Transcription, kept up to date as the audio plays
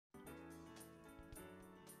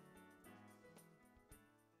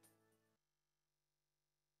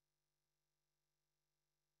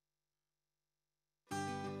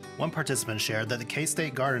One participant shared that the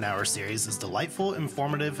K-State Garden Hour series is delightful,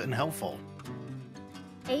 informative, and helpful.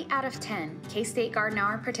 8 out of 10 K-State Garden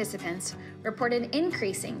Hour participants reported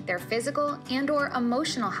increasing their physical and/or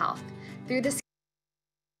emotional health through the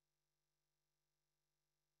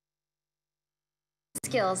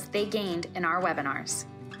skills they gained in our webinars.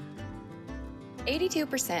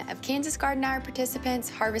 82% of Kansas Garden Hour participants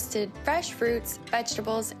harvested fresh fruits,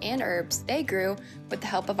 vegetables, and herbs they grew with the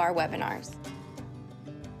help of our webinars.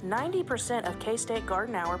 90% of K-State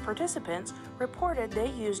Garden Hour participants reported they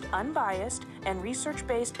used unbiased and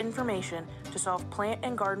research-based information to solve plant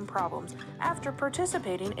and garden problems after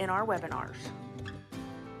participating in our webinars.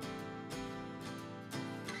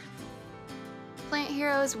 Plant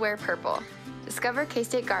heroes wear purple. Discover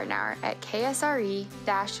K-State Garden Hour at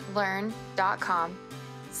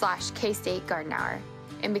ksre-learn.com/K-State Garden Hour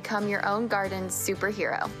and become your own garden's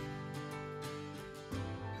superhero.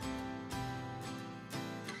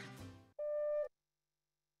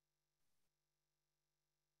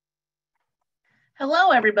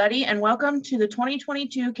 Hello, everybody, and welcome to the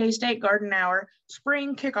 2022 K-State Garden Hour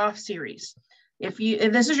Spring Kickoff Series. If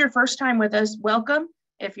this is your first time with us, welcome.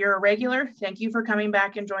 If you're a regular, thank you for coming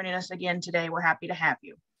back and joining us again today. We're happy to have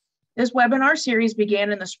you. This webinar series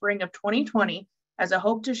began in the spring of 2020 as a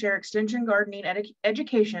hope to share extension gardening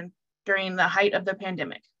education during the height of the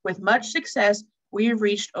pandemic. With much success, we have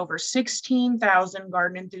reached over 16,000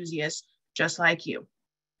 garden enthusiasts just like you.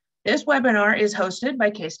 This webinar is hosted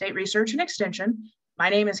by K-State Research and Extension. My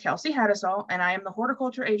name is Kelsey Hattisall, and I am the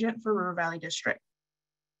Horticulture Agent for River Valley District.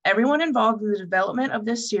 Everyone involved in the development of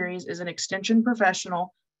this series is an extension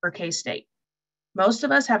professional for K-State. Most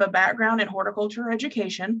of us have a background in horticulture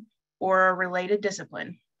education or a related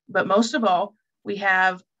discipline, but most of all, we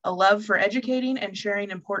have a love for educating and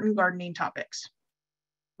sharing important gardening topics.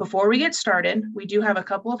 Before we get started, we do have a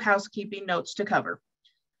couple of housekeeping notes to cover.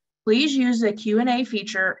 Please use the Q&A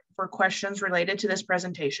feature for questions related to this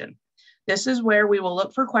presentation. This is where we will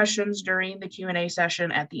look for questions during the Q&A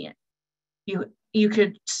session at the end. You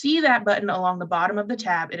could see that button along the bottom of the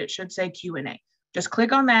tab and it should say Q&A. Just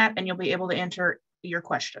click on that and you'll be able to enter your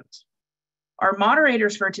questions. Our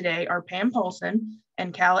moderators for today are Pam Paulson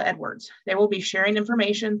and Calla Edwards. They will be sharing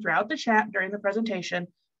information throughout the chat during the presentation,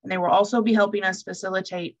 and they will also be helping us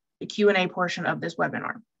facilitate the Q&A portion of this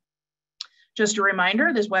webinar. Just a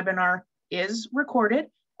reminder, this webinar is recorded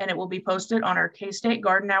and it will be posted on our K-State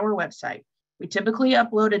Garden Hour website. We typically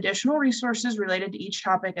upload additional resources related to each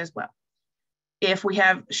topic as well. If we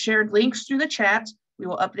have shared links through the chat, we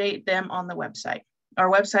will update them on the website.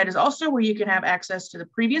 Our website is also where you can have access to the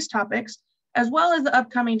previous topics, as well as the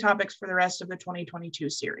upcoming topics for the rest of the 2022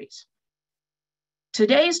 series.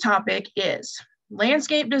 Today's topic is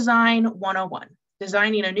Landscape Design 101.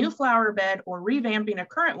 Designing a new flower bed or revamping a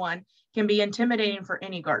current one can be intimidating for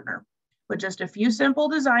any gardener. With just a few simple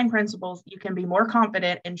design principles, you can be more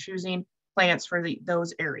confident in choosing plants for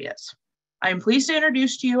those areas. I am pleased to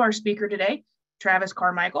introduce to you our speaker today, Travis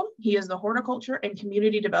Carmichael. He is the Horticulture and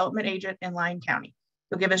Community Development Agent in Lyon County.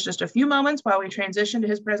 He'll give us just a few moments while we transition to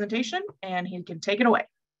his presentation, and he can take it away.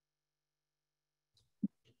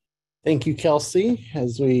 Thank you, Kelsey,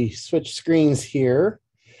 as we switch screens here.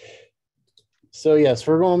 So yes,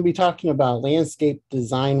 we're going to be talking about Landscape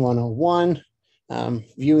Design 101,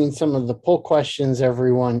 viewing some of the poll questions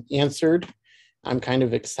everyone answered. I'm kind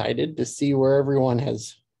of excited to see where everyone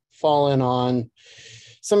has fallen on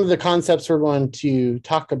some of the concepts we're going to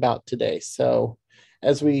talk about today. So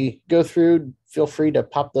as we go through, feel free to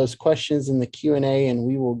pop those questions in the Q&A and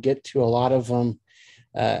we will get to a lot of them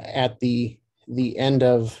at the end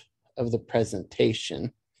of the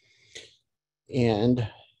presentation. And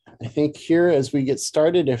I think here as we get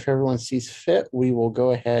started, if everyone sees fit, we will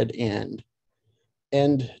go ahead and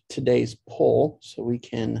end today's poll so we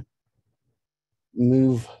can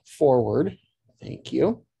move forward. Thank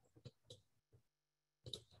you.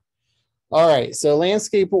 All right, so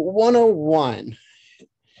Landscape 101.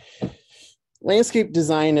 Landscape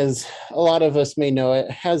design, as a lot of us may know,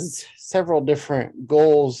 it has several different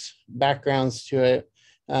goals, backgrounds to it.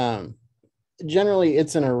 Generally,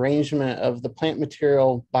 it's an arrangement of the plant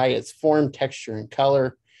material by its form, texture, and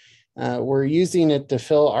color. We're using it to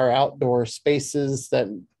fill our outdoor spaces that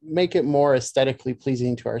make it more aesthetically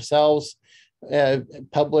pleasing to ourselves,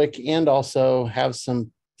 public, and also have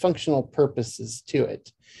some functional purposes to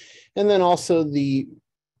it. And then also the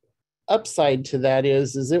upside to that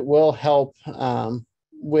is it will help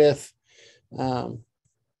with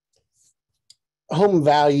home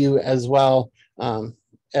value as well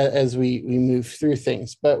as we move through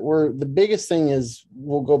things. But the biggest thing is,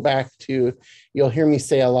 we'll go back to, you'll hear me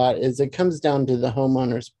say a lot, is it comes down to the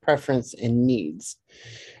homeowner's preference and needs.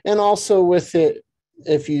 And also with it,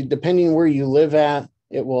 if you, depending where you live at,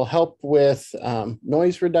 it will help with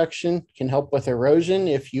noise reduction, can help with erosion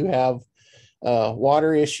if you have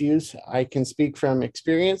water issues. I can speak from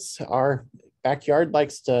experience. Our backyard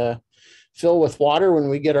likes to fill with water when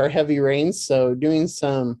we get our heavy rains. So doing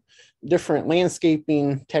some different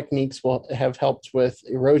landscaping techniques will have helped with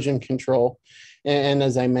erosion control. And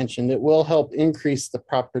as I mentioned, it will help increase the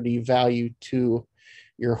property value to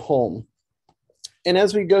your home. And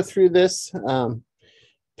as we go through this,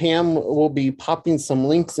 Pam will be popping some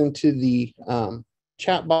links into the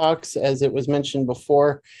chat box, as it was mentioned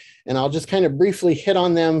before. And I'll just kind of briefly hit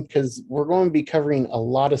on them because we're going to be covering a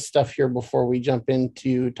lot of stuff here before we jump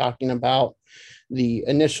into talking about the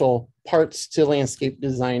initial parts to landscape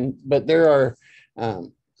design. But there are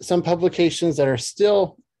some publications that are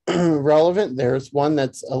still relevant. There's one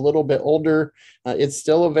that's a little bit older. It's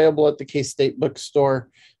still available at the K-State bookstore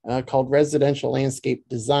called Residential Landscape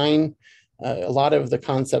Design. A lot of the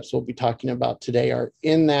concepts we'll be talking about today are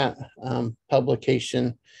in that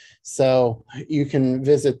publication. So you can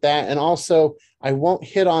visit that. And also, I won't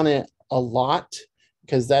hit on it a lot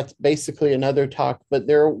because that's basically another talk, but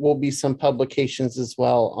there will be some publications as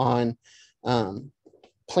well on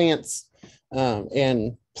plants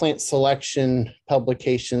and plant selection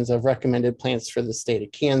publications of recommended plants for the state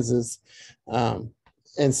of Kansas.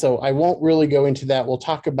 And so I won't really go into that. We'll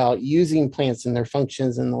talk about using plants and their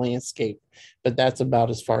functions in the landscape, but that's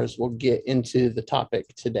about as far as we'll get into the topic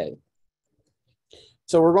today.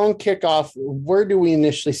 So we're going to kick off, where do we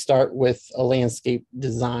initially start with a landscape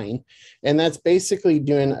design? And that's basically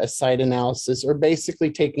doing a site analysis, or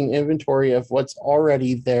basically taking inventory of what's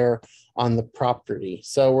already there on the property.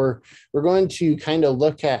 So we're going to kind of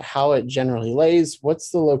look at how it generally lays, what's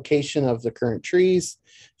the location of the current trees,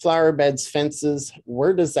 flower beds, fences,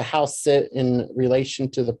 where does the house sit in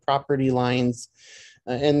relation to the property lines,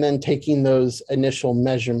 and then taking those initial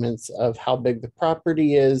measurements of how big the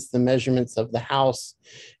property is, the measurements of the house,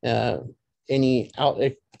 any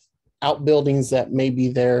outbuildings that may be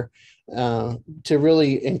there, to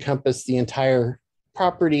really encompass the entire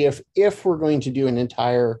property if we're going to do an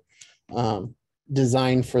entire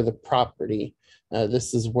design for the property.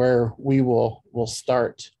 This is where we will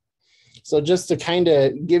start. So just to kind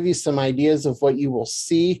of give you some ideas of what you will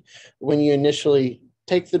see when you initially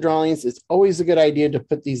take the drawings, it's always a good idea to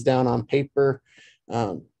put these down on paper.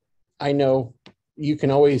 I know you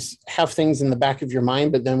can always have things in the back of your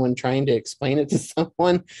mind, but then when trying to explain it to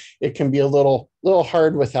someone, it can be a little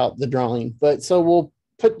hard without the drawing. But so we'll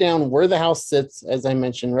put down where the house sits, as I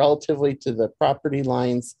mentioned, relatively to the property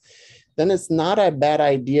lines. Then it's not a bad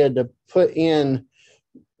idea to put in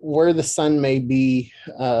where the sun may be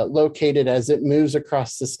located as it moves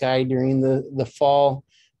across the sky during the fall,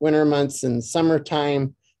 winter months, and summertime.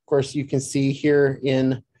 Of course, you can see here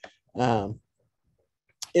in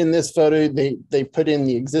this photo, they put in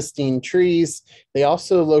the existing trees. They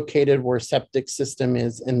also located where septic system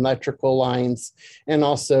is and electrical lines, and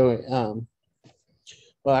also,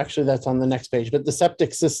 well, actually that's on the next page, but the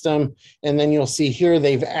septic system. And then you'll see here,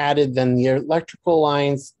 they've added then the electrical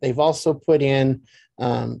lines. They've also put in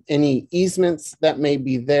any easements that may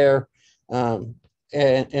be there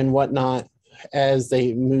and whatnot as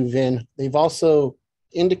they move in. They've also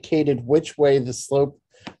indicated which way the slope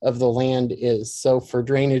of the land is. So for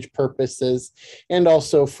drainage purposes, and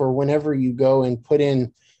also for whenever you go and put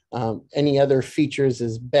in any other features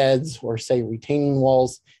as beds or say retaining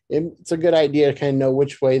walls, it's a good idea to kind of know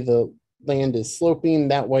which way the land is sloping.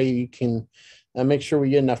 That way you can make sure we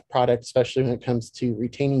get enough product, especially when it comes to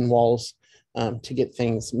retaining walls, to get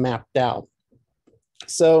things mapped out.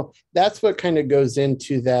 So that's what kind of goes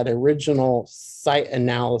into that original site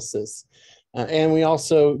analysis. And we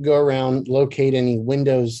also go around, locate any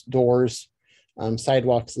windows, doors,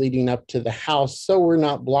 sidewalks leading up to the house, so we're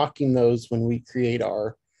not blocking those when we create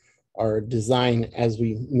our design as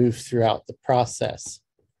we move throughout the process.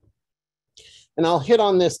 And I'll hit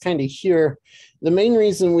on this kind of here. The main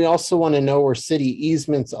reason we also want to know where city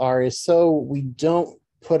easements are is so we don't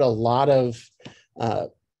put a lot of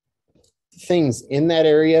things in that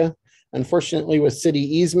area. Unfortunately, with city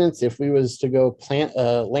easements, if we was to go plant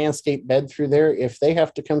a landscape bed through there, if they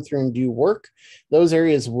have to come through and do work, those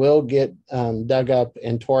areas will get dug up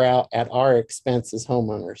and tore out at our expense as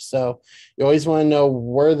homeowners. So you always want to know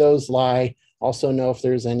where those lie. Also know if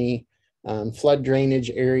there's any flood drainage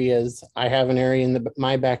areas. I have an area in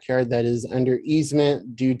my backyard that is under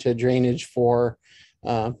easement due to drainage for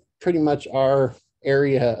pretty much our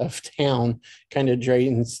area of town, kind of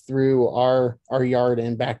drains through our yard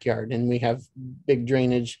and backyard, and we have big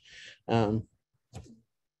drainage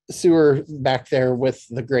sewer back there with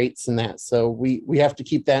the grates and that. So we have to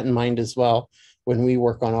keep that in mind as well when we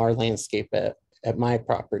work on our landscape at my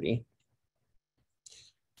property.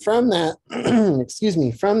 From that, excuse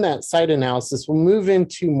me, from that site analysis, we'll move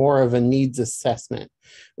into more of a needs assessment.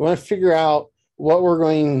 We want to figure out what we're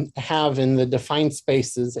going to have in the defined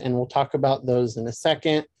spaces, and we'll talk about those in a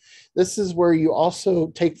second. This is where you also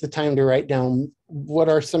take the time to write down what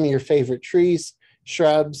are some of your favorite trees,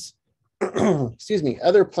 shrubs, excuse me,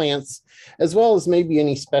 other plants, as well as maybe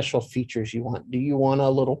any special features you want. Do you want a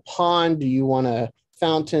little pond? Do you want a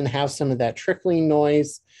fountain, have some of that trickling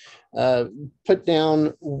noise? Put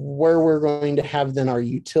down where we're going to have then our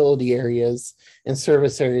utility areas and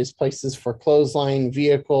service areas, places for clothesline,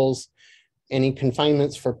 vehicles, any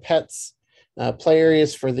confinements for pets, play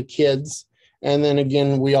areas for the kids. And then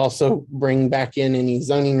again, we also bring back in any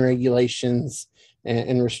zoning regulations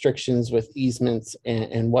and restrictions with easements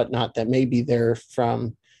and whatnot that may be there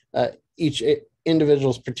from each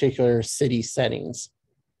individual's particular city settings.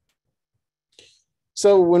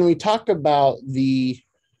 So when we talk about the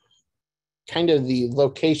kind of the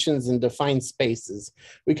locations and defined spaces,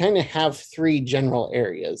 we kind of have three general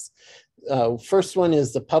areas. First one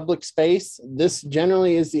is the public space. This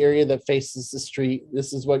generally is the area that faces the street.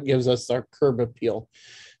 This is what gives us our curb appeal.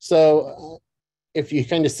 So if you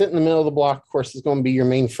kind of sit in the middle of the block, of course, it's going to be your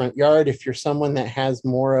main front yard. If you're someone that has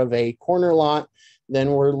more of a corner lot,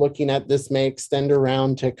 then we're looking at this may extend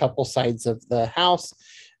around to a couple sides of the house.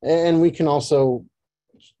 And we can also,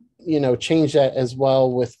 you know, change that as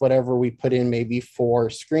well with whatever we put in maybe for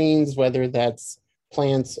screens, whether that's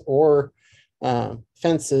plants or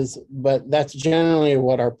fences, but that's generally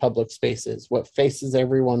what our public space is, what faces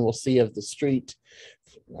everyone will see of the street,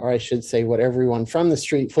 or I should say what everyone from the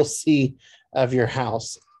street will see of your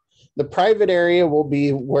house. The private area will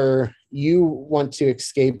be where you want to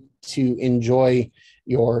escape to enjoy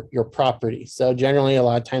your property. So generally a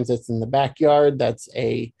lot of times it's in the backyard, that's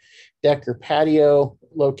a deck or patio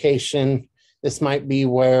location. This might be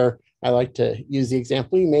where I like to use the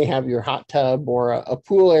example, you may have your hot tub or a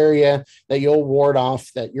pool area that you'll ward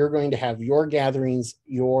off, that you're going to have your gatherings,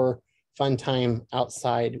 your fun time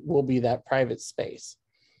outside will be that private space.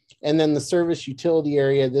 And then the service utility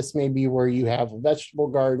area, this may be where you have a vegetable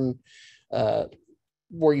garden,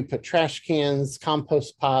 where you put trash cans,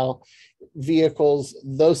 compost pile, vehicles,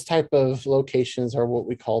 those type of locations are what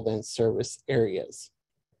we call then service areas.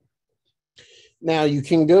 Now you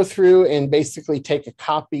can go through and basically take a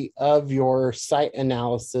copy of your site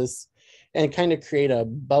analysis and kind of create a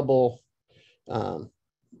bubble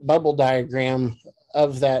diagram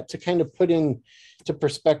of that to kind of put into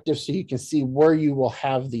perspective so you can see where you will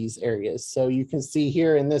have these areas. So you can see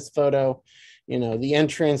here in this photo, you know, the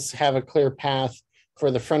entrance have a clear path for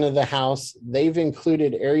the front of the house. They've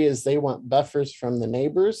included areas they want buffers from the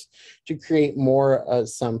neighbors to create more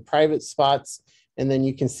some private spots. And then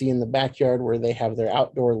you can see in the backyard where they have their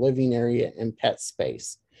outdoor living area and pet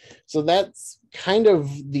space. So that's kind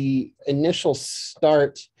of the initial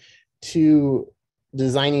start to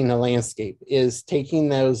designing a landscape, is taking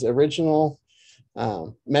those original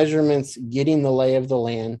measurements, getting the lay of the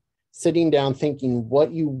land, sitting down, thinking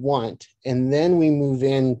what you want. And then we move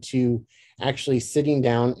into actually sitting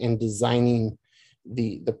down and designing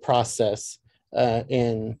the process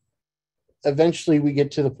and eventually we get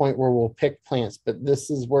to the point where we'll pick plants, but this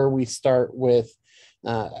is where we start with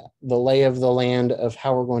the lay of the land of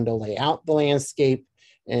how we're going to lay out the landscape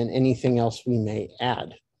and anything else we may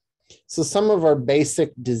add. So some of our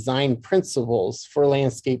basic design principles for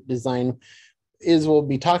landscape design is we'll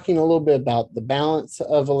be talking a little bit about the balance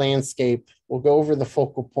of a landscape. We'll go over the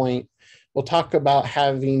focal point. We'll talk about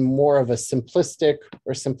having more of a simplistic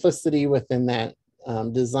or simplicity within that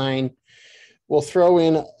design. We'll throw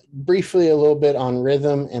in briefly a little bit on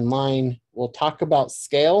rhythm and line. We'll talk about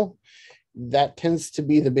scale. That tends to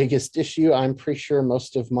be the biggest issue. I'm pretty sure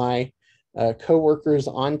most of my co-workers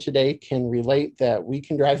on today can relate that we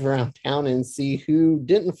can drive around town and see who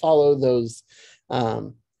didn't follow those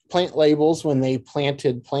plant labels when they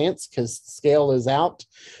planted plants because scale is out,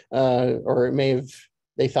 or it may have,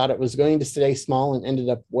 they thought it was going to stay small and ended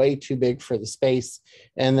up way too big for the space.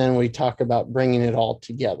 And then we talk about bringing it all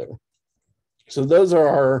together. So those are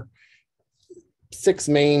our 6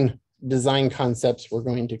 main design concepts we're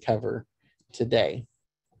going to cover today.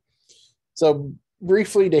 So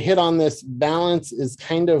briefly to hit on this, balance is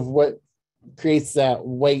kind of what creates that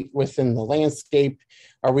weight within the landscape.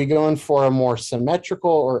 Are we going for a more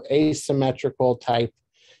symmetrical or asymmetrical type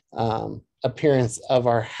appearance of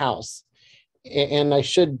our house? And I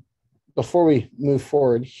should, before we move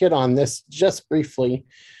forward, hit on this just briefly.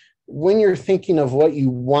 when you're thinking of what you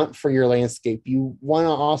want for your landscape, you want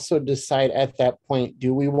to also decide at that point,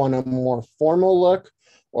 do we want a more formal look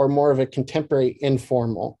or more of a contemporary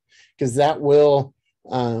informal? Because that will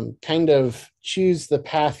kind of choose the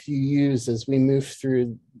path you use as we move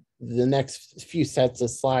through the next few sets of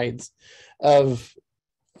slides of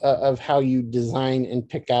how you design and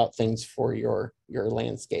pick out things for your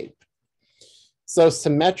landscape. So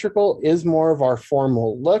symmetrical is more of our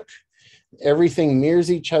formal look. Everything mirrors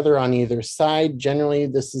each other on either side. Generally,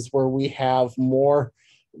 this is where we have more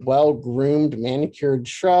well-groomed, manicured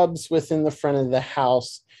shrubs within the front of the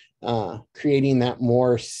house, creating that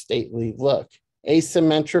more stately look.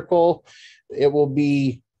 Asymmetrical, it will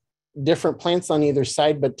be different plants on either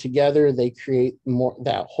side, but together they create more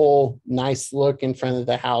that whole nice look in front of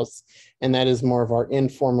the house. And that is more of our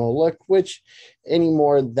informal look, which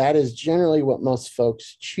anymore, that is generally what most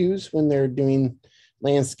folks choose when they're doing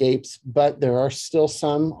landscapes, but there are still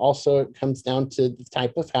some. Also, it comes down to the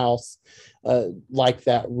type of house, like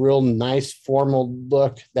that real nice formal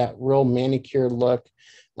look, that real manicured look.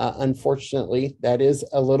 Unfortunately, that is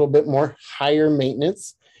a little bit more higher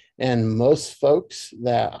maintenance. And most folks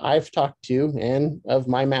that I've talked to and of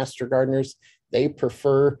my master gardeners, they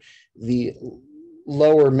prefer the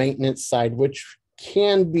lower maintenance side, which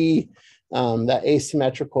can be that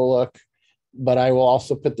asymmetrical look. But I will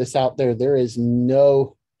also put this out there. There is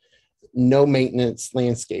no maintenance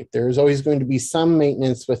landscape. There is always going to be some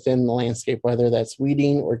maintenance within the landscape, whether that's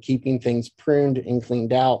weeding or keeping things pruned and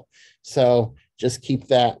cleaned out. So just keep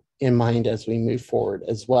that in mind as we move forward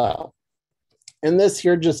as well. And this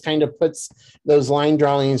here just kind of puts those line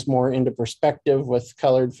drawings more into perspective with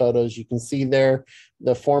colored photos. You can see there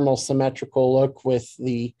the formal symmetrical look with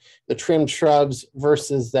the trimmed shrubs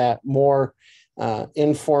versus that more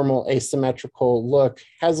informal asymmetrical look.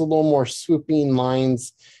 Has a little more swooping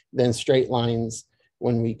lines than straight lines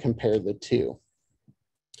when we compare the two.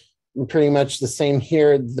 And pretty much the same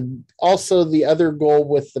here. Also, the other goal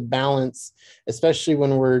with the balance, especially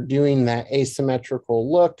when we're doing that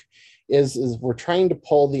asymmetrical look, is we're trying to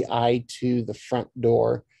pull the eye to the front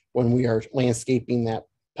door when we are landscaping that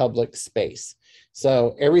public space.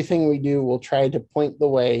 So everything we do, we'll try to point the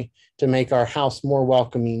way to make our house more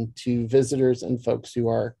welcoming to visitors and folks who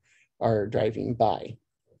are driving by.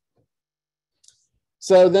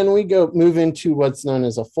 So then we move into what's known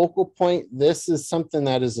as a focal point. This is something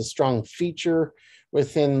that is a strong feature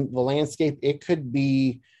within the landscape. It could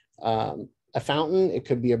be a fountain, it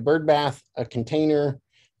could be a bird bath, a container,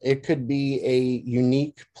 it could be a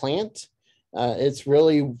unique plant. It's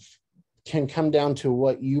really can come down to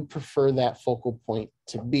what you prefer that focal point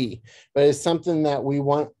to be. But it's something that we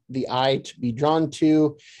want the eye to be drawn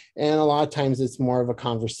to. And a lot of times it's more of a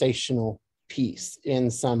conversational piece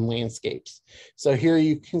in some landscapes. So here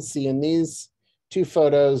you can see in these two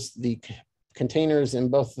photos, the containers in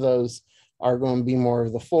both of those are going to be more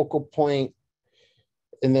of the focal point.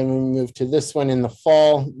 And then we move to this one in the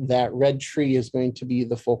fall, that red tree is going to be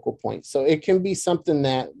the focal point. So it can be something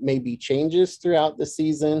that maybe changes throughout the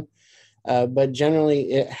season, but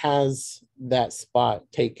generally it has that spot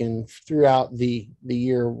taken throughout the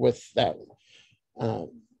year with that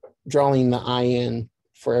drawing the eye in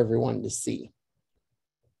for everyone to see.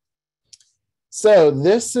 So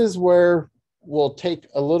this is where we'll take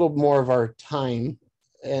a little more of our time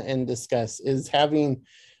and discuss is having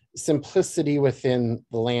simplicity within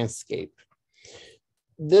the landscape.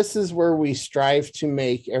 This is where we strive to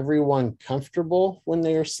make everyone comfortable when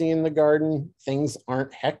they are seeing the garden. Things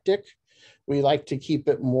aren't hectic. We like to keep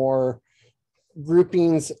it more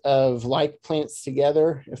groupings of like plants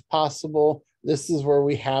together if possible. This is where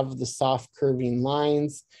we have the soft curving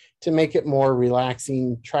lines to make it more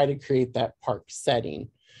relaxing, try to create that park setting.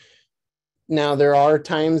 Now, there are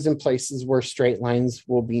times and places where straight lines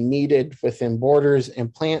will be needed within borders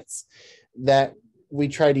and plants that we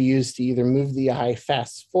try to use to either move the eye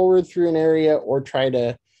fast forward through an area or try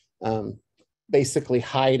to basically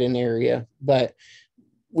hide an area. But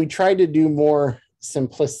we try to do more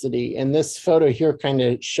simplicity. And this photo here kind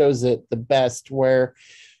of shows it the best, where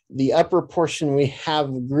the upper portion, we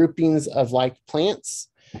have groupings of like plants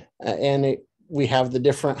and we have the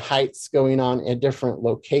different heights going on at different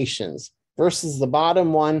locations. Versus the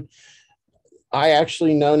bottom one, I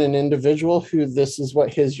actually known an individual who this is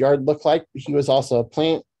what his yard looked like. He was also a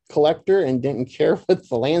plant collector and didn't care what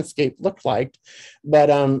the landscape looked like.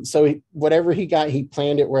 But so whatever he got, he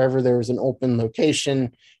planned it wherever there was an open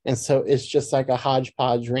location. And so it's just like a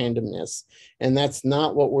hodgepodge randomness. And that's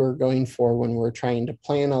not what we're going for when we're trying to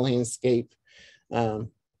plan a landscape.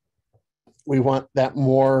 We want that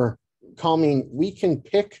more calming. We can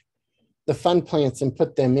pick the fun plants and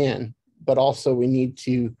put them in, but also we need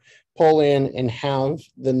to pull in and have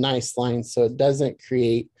the nice lines so it doesn't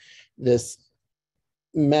create this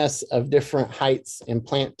mess of different heights and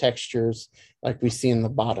plant textures like we see in the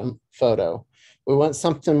bottom photo. We want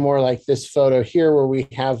something more like this photo here where we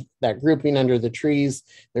have that grouping under the trees.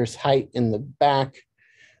 There's height in the back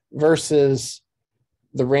versus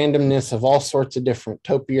the randomness of all sorts of different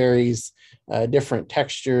topiaries, different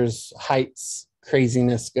textures, heights,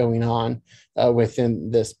 craziness going on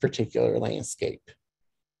within this particular landscape.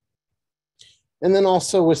 And then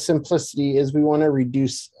also with simplicity is we want to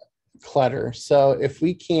reduce clutter. So if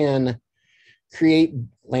we can create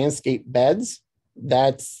landscape beds,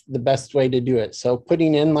 that's the best way to do it. So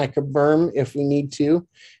putting in like a berm if we need to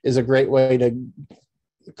is a great way to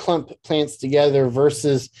clump plants together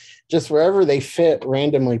versus just wherever they fit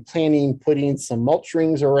randomly planting, putting some mulch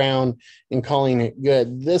rings around and calling it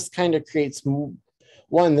good. This kind of creates,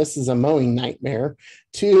 one, this is a mowing nightmare.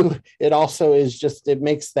 Two, it also is just, it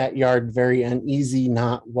makes that yard very uneasy,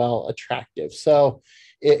 not well attractive. So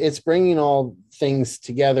it's bringing all things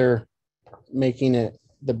together, making it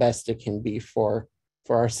the best it can be for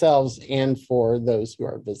ourselves and for those who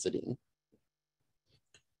are visiting.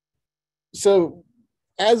 So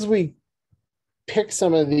as we pick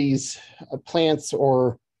some of these plants,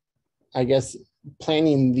 or I guess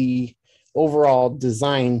planning the overall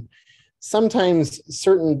design, sometimes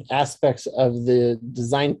certain aspects of the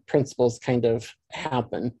design principles kind of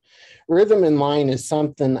happen. Rhythm and line is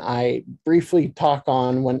something I briefly talk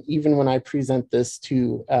on even when I present this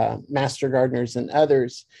to master gardeners and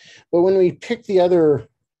others. But when we pick the other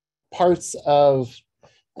parts of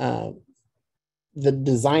the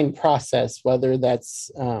design process, whether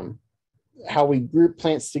that's how we group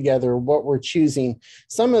plants together, what we're choosing,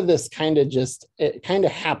 some of this kind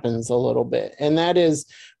of happens a little bit. And that is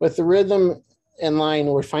with the rhythm and line,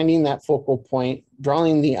 we're finding that focal point,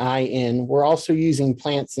 drawing the eye in. We're also using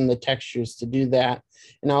plants and the textures to do that.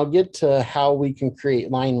 And I'll get to how we can create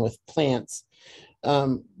line with plants.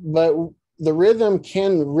 But the rhythm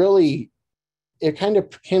can really, it kind of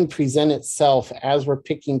can present itself as we're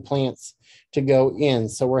picking plants to go in.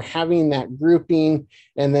 So we're having that grouping,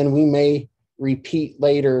 and then we may repeat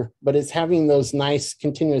later, but it's having those nice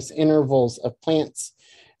continuous intervals of plants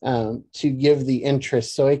to give the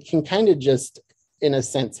interest. So it can kind of just, in a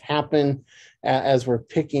sense, happen as we're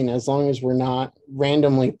picking, as long as we're not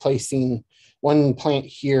randomly placing one plant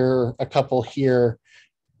here, a couple here.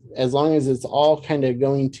 As long as it's all kind of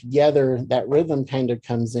going together, that rhythm kind of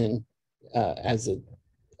comes in as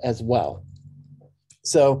well.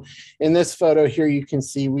 So in this photo here, you can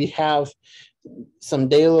see we have some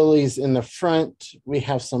daylilies in the front. We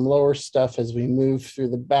have some lower stuff as we move through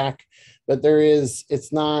the back, but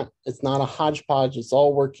it's not a hodgepodge. It's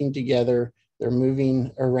all working together. They're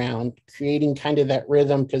moving around, creating kind of that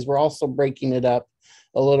rhythm, because we're also breaking it up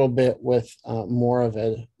a little bit with more of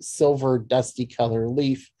a silver dusty color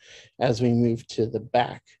leaf as we move to the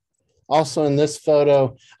back. Also in this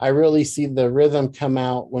photo, I really see the rhythm come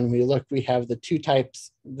out when we look. We have the two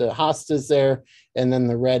types, the hostas there, and then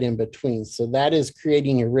the red in between. So that is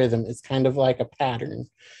creating a rhythm. It's kind of like a pattern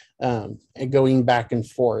and going back and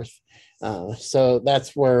forth. So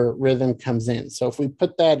that's where rhythm comes in. So if we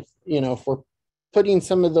put that, if we're putting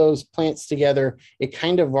some of those plants together, it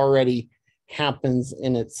kind of already happens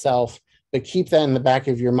in itself. But keep that in the back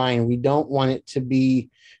of your mind. We don't want it to be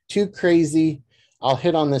too crazy. I'll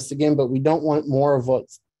hit on this again, but we don't want more of what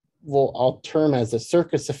I'll term as a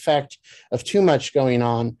circus effect of too much going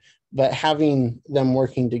on, but having them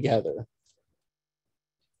working together.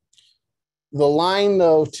 The line,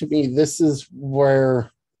 though, to me, this is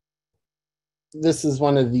one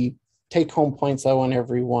of the take-home points I want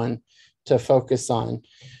everyone to focus on.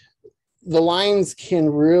 The lines can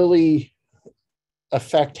really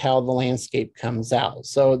affect how the landscape comes out.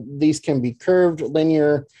 So these can be curved,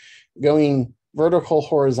 linear, going vertical,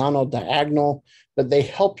 horizontal, diagonal, but they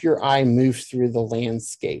help your eye move through the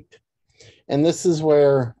landscape. And this is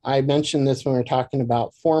where I mentioned this when we're talking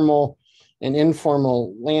about formal and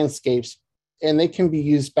informal landscapes, and they can be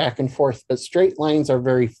used back and forth, but straight lines are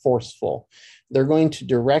very forceful. They're going to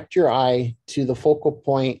direct your eye to the focal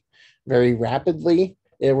point very rapidly.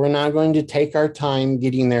 We're not going to take our time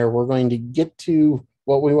getting there. We're going to get to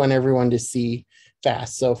what we want everyone to see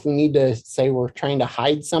fast. So if we need to say we're trying to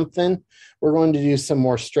hide something, we're going to do some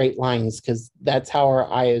more straight lines, because that's how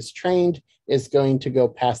our eye is trained, is going to go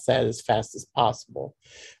past that as fast as possible.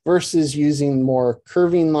 Versus using more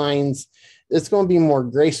curving lines, it's going to be more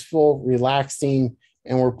graceful, relaxing,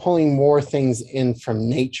 and we're pulling more things in from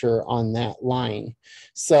nature on that line.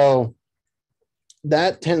 So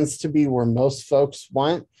that tends to be where most folks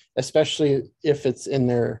want, especially if it's in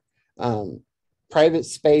their private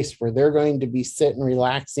space where they're going to be sitting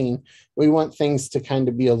relaxing. We want things to kind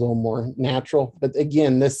of be a little more natural. But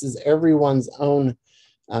again, this is everyone's own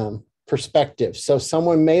perspective. So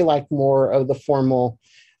someone may like more of the formal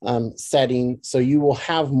setting. So you will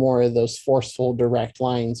have more of those forceful direct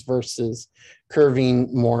lines versus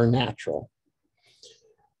curving more natural.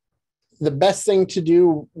 The best thing to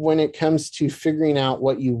do when it comes to figuring out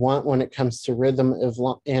what you want when it comes to rhythm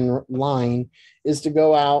and line is to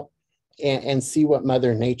go out and see what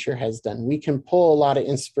Mother Nature has done. We can pull a lot of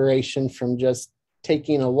inspiration from just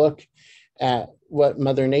taking a look at what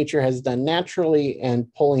Mother Nature has done naturally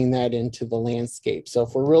and pulling that into the landscape. So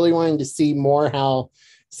if we're really wanting to see more how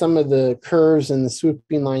some of the curves and the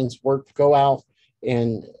swooping lines work, go out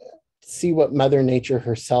and see what Mother Nature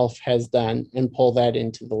herself has done and pull that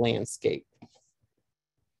into the landscape.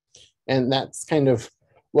 And that's kind of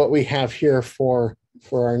what we have here for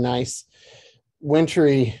our nice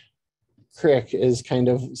wintry creek, is kind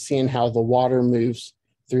of seeing how the water moves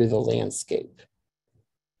through the landscape.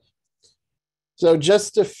 So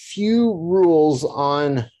just a few rules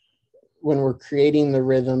on when we're creating the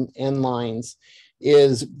rhythm and lines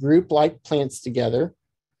is group like plants together.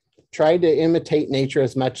 Try to imitate nature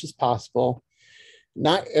as much as possible.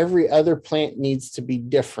 Not every other plant needs to be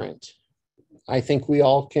different. I think we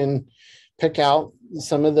all can pick out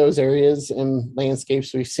some of those areas in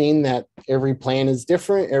landscapes. We've seen that every plant is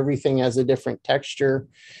different. Everything has a different texture.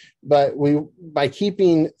 But by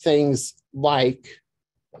keeping things like,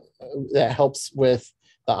 that helps with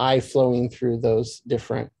the eye flowing through those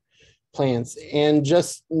different plants. And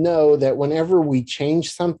just know that whenever we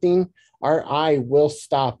change something, our eye will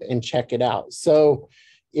stop and check it out. So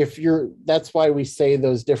that's why we say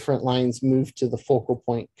those different lines move to the focal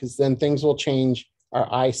point, because then things will change. Our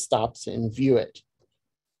eye stops and view it.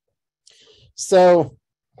 So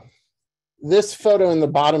this photo in the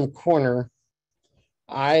bottom corner,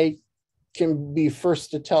 I can be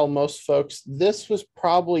first to tell most folks, this was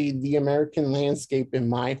probably the American landscape in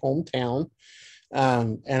my hometown.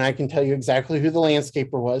 And I can tell you exactly who the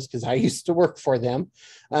landscaper was because I used to work for them.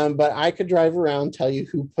 But I could drive around, tell you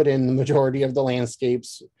who put in the majority of the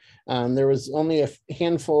landscapes. There was only a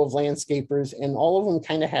handful of landscapers, and all of them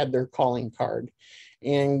kind of had their calling card.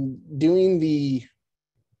 And doing the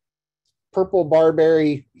purple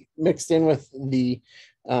barberry mixed in with the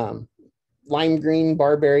lime green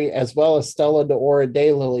barberry, as well as Stella d'Oro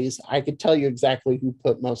daylilies, I could tell you exactly who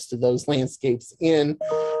put most of those landscapes in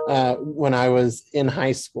when I was in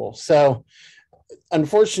high school. So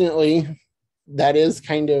unfortunately, that is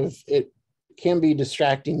it can be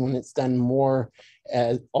distracting when it's done more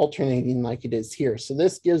as alternating like it is here. So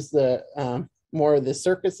this gives the more of the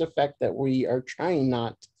circus effect that we are trying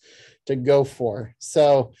not to go for.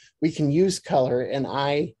 So we can use color, and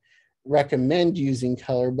I recommend using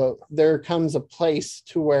color, but there comes a place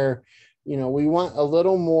to where, we want a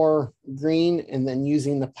little more green, and then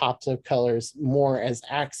using the pops of colors more as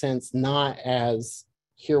accents, not as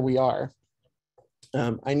here we are.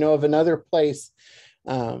 I know of another place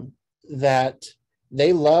that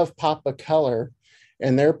they love pop of color,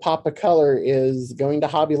 and their pop of color is going to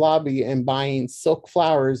Hobby Lobby and buying silk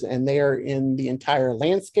flowers, and they are in the entire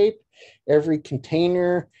landscape, every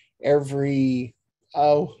container, everything.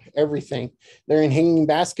 They're in hanging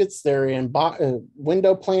baskets, they're in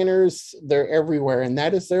window planters, they're everywhere, and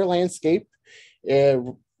that is their landscape. It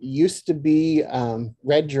used to be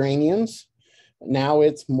red geraniums. Now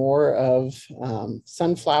it's more of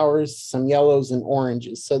sunflowers, some yellows and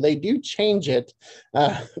oranges. So they do change it,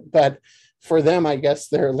 but for them, I guess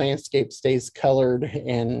their landscape stays colored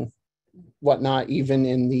and whatnot, even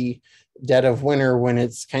in the dead of winter when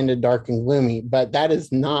it's kind of dark and gloomy. But that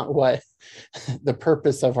is not what the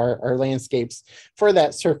purpose of our landscapes for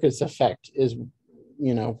that circus effect is,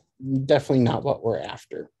 definitely not what we're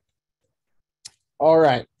after. All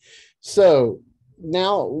right. So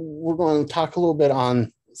now we're going to talk a little bit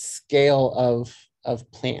on scale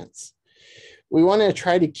of plants. We want to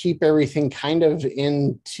try to keep everything kind of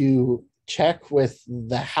into check with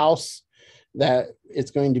the house that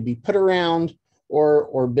it's going to be put around,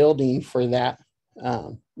 or building for that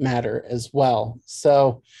matter as well.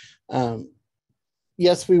 So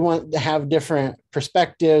yes, we want to have different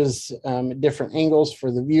perspectives, different angles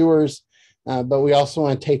for the viewers, but we also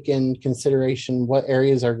want to take in consideration what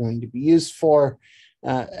areas are going to be used for,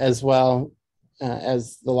 as well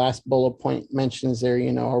as the last bullet point mentions there,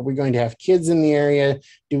 are we going to have kids in the area?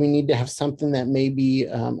 Do we need to have something that may be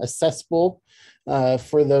accessible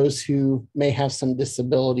for those who may have some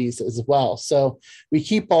disabilities as well? So we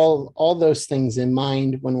keep all those things in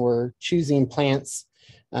mind when we're choosing plants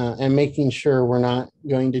and making sure we're not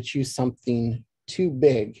going to choose something too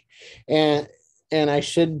big. And And I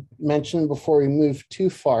should mention before we move too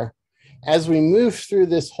far, as we move through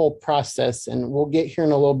this whole process, and we'll get here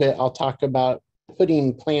in a little bit, I'll talk about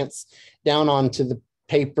putting plants down onto the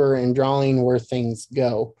paper and drawing where things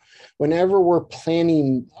go. Whenever we're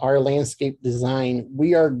planning our landscape design,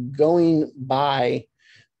 we are going by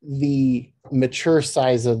the mature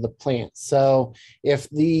size of the plant. So if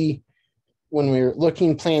when we're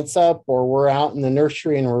looking plants up or we're out in the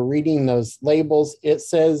nursery and we're reading those labels, it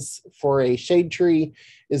says for a shade tree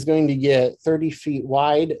is going to get 30 feet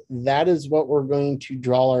wide. That is what we're going to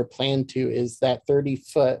draw our plan to, is that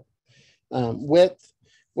 30-foot width.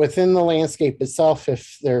 Within the landscape itself,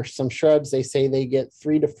 if there's some shrubs, they say they get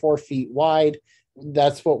 3 to 4 feet wide.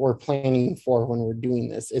 That's what we're planning for when we're doing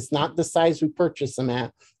this. It's not the size we purchase them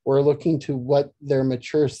at. We're looking to what their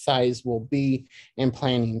mature size will be and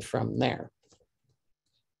planning from there.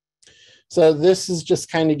 So this is just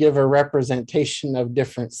kind of give a representation of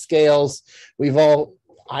different scales.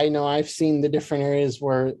 I know I've seen the different areas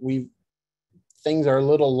where things are a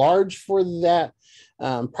little large for that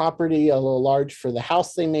property, a little large for the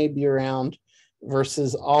house they may be around,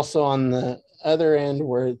 versus also on the other end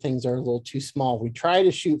where things are a little too small. We try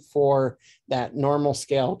to shoot for that normal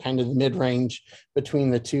scale, kind of the mid-range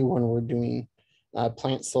between the two when we're doing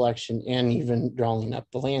plant selection and even drawing up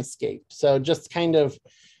the landscape. So just kind of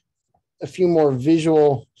a few more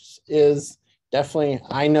visuals is definitely,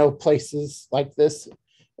 I know places like this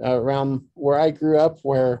around where I grew up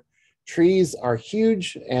where trees are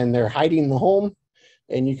huge and they're hiding the home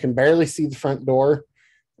and you can barely see the front door,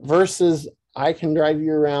 versus I can drive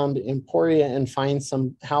you around Emporia and find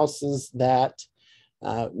some houses that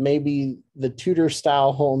maybe the Tudor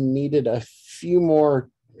style home needed a few more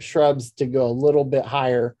shrubs to go a little bit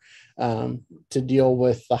higher to deal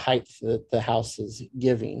with the height that the house is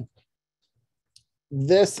giving.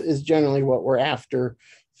 This is generally what we're after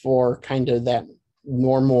for kind of that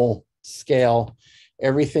normal scale.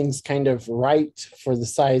 Everything's kind of right for the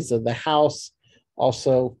size of the house.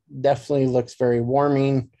 Also, definitely looks very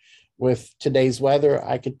warming. With today's weather,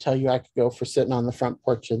 I could tell you I could go for sitting on the front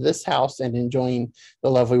porch of this house and enjoying the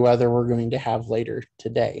lovely weather we're going to have later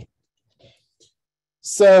today.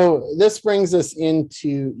 So this brings us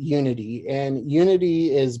into Unity, and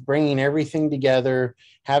Unity is bringing everything together,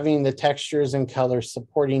 having the textures and colors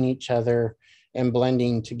supporting each other and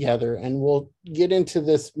blending together. And we'll get into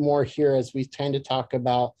this more here as we kind of talk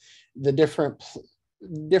about the different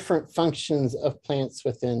functions of plants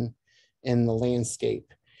in the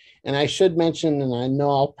landscape. And I should mention, and I know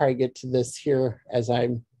I'll probably get to this here as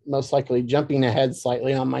I'm most likely jumping ahead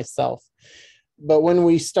slightly on myself, but when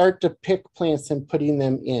we start to pick plants and putting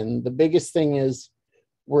them in, the biggest thing is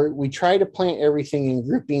we try to plant everything in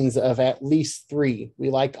groupings of at least 3. We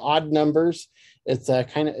like odd numbers. It's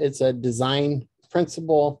a design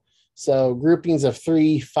principle. So groupings of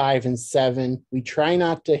 3, 5, and 7. We try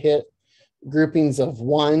not to hit groupings of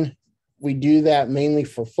 1. We do that mainly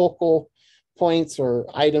for focal points or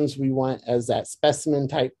items we want as that specimen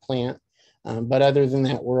type plant. But other than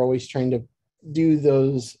that, we're always trying to do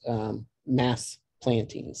those mass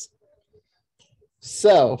plantings.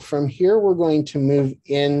 So from here, we're going to move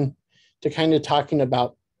in to kind of talking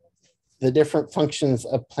about the different functions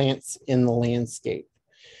of plants in the landscape.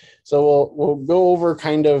 So we'll go over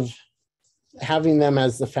kind of having them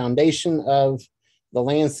as the foundation of the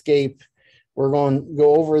landscape. We're going to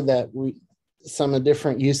go over some of the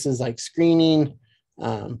different uses like screening,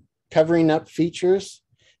 covering up features.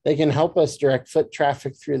 They can help us direct foot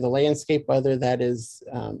traffic through the landscape, whether that is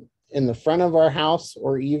in the front of our house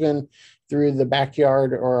or even through the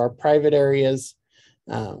backyard or our private areas.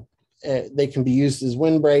 They can be used as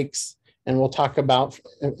windbreaks, and we'll talk about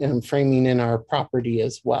framing in our property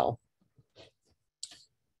as well.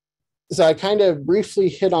 So I kind of briefly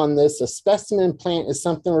hit on this. A specimen plant is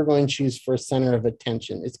something we're going to choose for a center of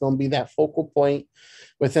attention. It's going to be that focal point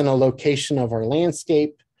within a location of our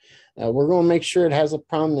landscape. We're going to make sure it has a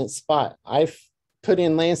prominent spot. I've put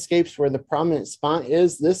in landscapes where the prominent spot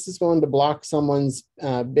is. This is going to block someone's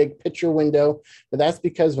big picture window, but that's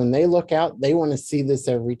because when they look out, they want to see this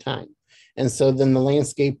every time. And so then the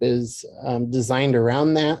landscape is designed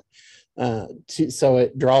around that so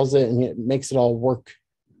it draws it and it makes it all work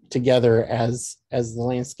together as the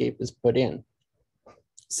landscape is put in.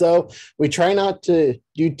 So we try not to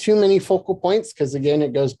do too many focal points because, again,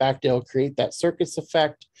 it goes back to it'll create that circus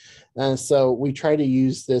effect. So we try to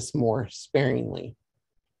use this more sparingly.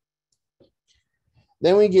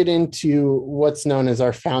 Then we get into what's known as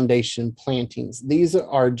our foundation plantings. These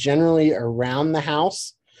are generally around the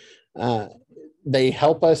house. They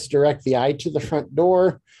help us direct the eye to the front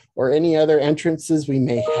door or any other entrances we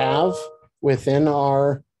may have within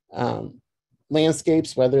our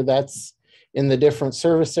landscapes, whether that's in the different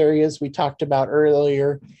service areas we talked about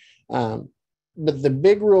earlier. But the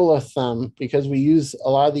big rule of thumb, because we use a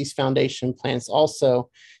lot of these foundation plants also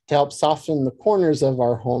to help soften the corners of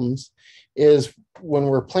our homes, is when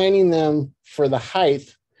we're planting them for the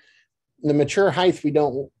height, the mature height,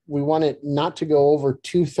 we want it not to go over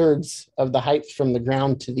 2/3 of the height from the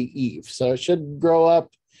ground to the eave. So it should grow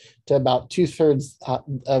up to about 2/3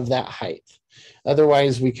 of that height.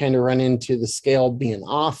 Otherwise, we kind of run into the scale being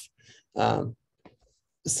off.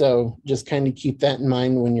 So just kind of keep that in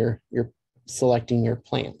mind when you're selecting your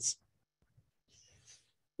plants.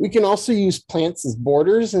 We can also use plants as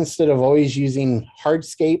borders instead of always using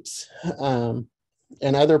hardscapes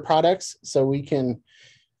and other products. So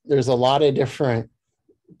there's a lot of different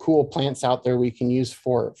cool plants out there we can use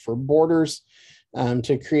for borders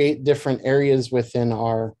to create different areas within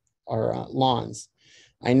our lawns.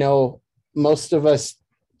 I know most of us,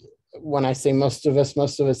 when I say most of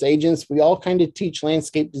us agents, we all kind of teach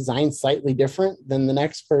landscape design slightly different than the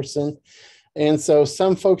next person. And so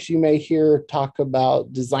some folks you may hear talk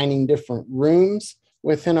about designing different rooms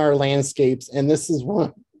within our landscapes. And this is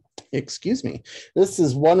one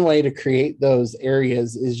way to create those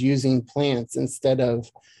areas, is using plants instead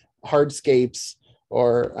of hardscapes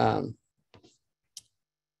or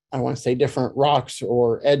I want to say different rocks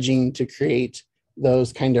or edging to create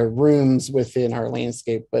those kind of rooms within our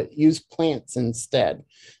landscape, but use plants instead.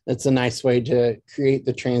 That's a nice way to create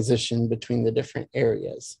the transition between the different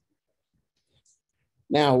areas.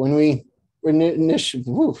 Now, when we initially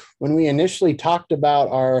talked about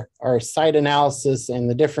our site analysis and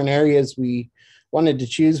the different areas we wanted to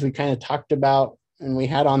choose, we kind of talked about, and we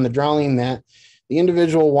had on the drawing that the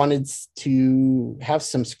individual wanted to have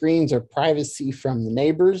some screens or privacy from the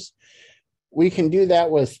neighbors. We can do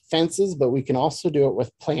that with fences, but we can also do it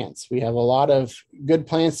with plants. We have a lot of good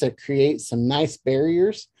plants that create some nice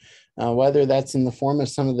barriers, whether that's in the form of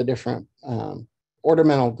some of the different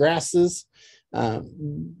ornamental grasses.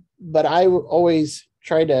 But I always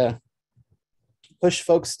try to push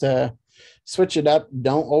folks to switch it up.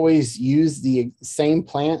 Don't always use the same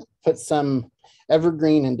plant. Put some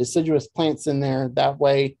evergreen and deciduous plants in there. That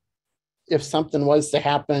way, if something was to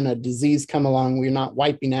happen, a disease come along, we're not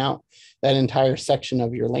wiping out that entire section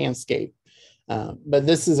of your landscape. But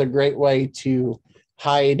this is a great way to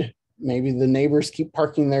hide. Maybe the neighbors keep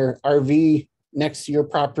parking their RV next to your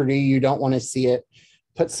property. You don't want to see it.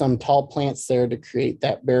 Put some tall plants there to create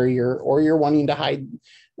that barrier, or you're wanting to hide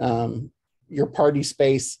your party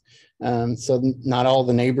space so not all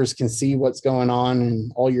the neighbors can see what's going on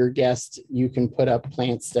and all your guests. You can put up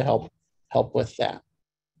plants to help with that.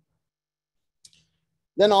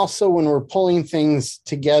 Then also, when we're pulling things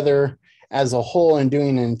together as a whole and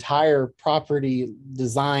doing an entire property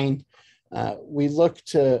design, we look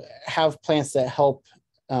to have plants that help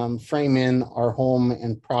frame in our home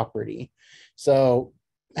and property. So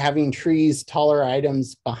having trees, taller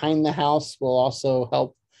items behind the house will also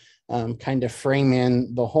help kind of frame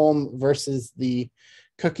in the home versus the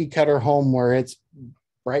cookie cutter home where it's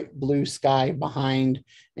bright blue sky behind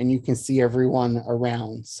and you can see everyone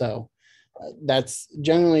around. So that's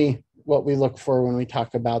generally what we look for when we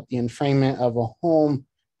talk about the enframement of a home,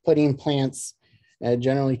 putting plants,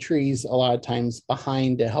 generally trees, a lot of times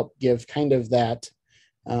behind to help give kind of that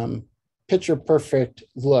picture perfect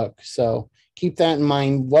look. So keep that in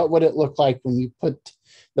mind. What would it look like when you put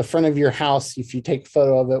the front of your house, if you take a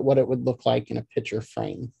photo of it, what it would look like in a picture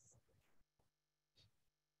frame?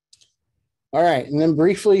 All right, and then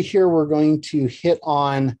briefly here, we're going to hit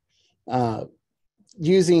on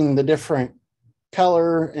using the different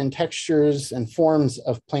color and textures and forms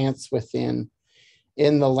of plants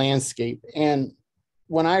in the landscape. And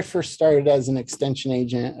when I first started as an extension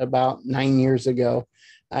agent about 9 years ago,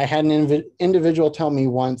 I had an individual tell me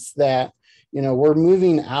once that, you know, we're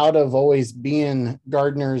moving out of always being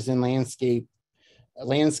gardeners and landscapers.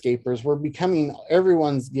 We're becoming,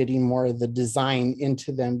 everyone's getting more of the design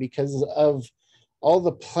into them because of all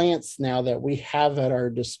the plants now that we have at our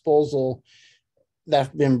disposal that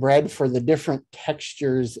have been bred for the different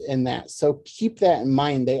textures in that. So keep that in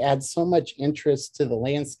mind. They add so much interest to the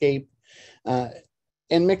landscape and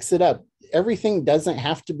mix it up. Everything doesn't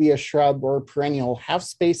have to be a shrub or a perennial. Have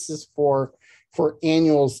spaces for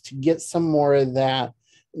annuals to get some more of that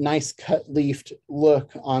nice cut leafed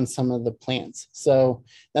look on some of the plants. So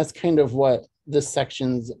that's kind of what this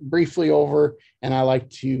section's briefly over. And I like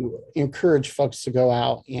to encourage folks to go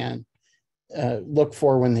out and look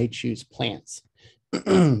for when they choose plants.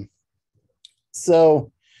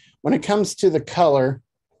 So when it comes to the color,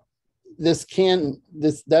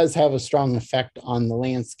 this does have a strong effect on the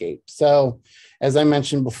landscape. So as I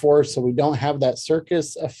mentioned before, so we don't have that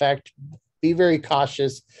circus effect, be very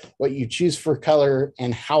cautious what you choose for color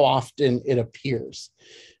and how often it appears.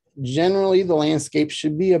 Generally, the landscape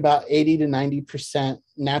should be about 80 to 90%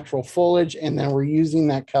 natural foliage, and then we're using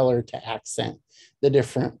that color to accent the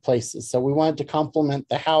different places. So we want it to complement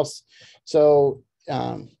the house. So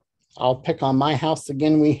I'll pick on my house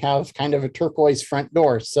again. We have kind of a turquoise front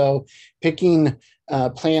door. So picking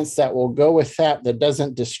plants that will go with that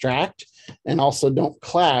doesn't distract and also don't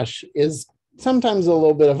clash is sometimes a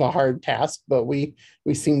little bit of a hard task, but we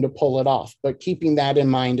seem to pull it off. But keeping that in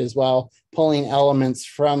mind as well, pulling elements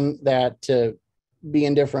from that to be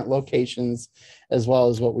in different locations as well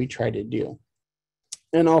as what we try to do.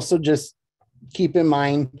 And also just keep in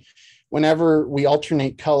mind, whenever we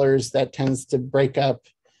alternate colors, that tends to break up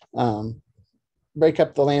the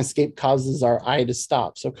landscape, causes our eye to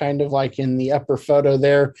stop. So kind of like in the upper photo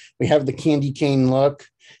there, we have the candy cane look.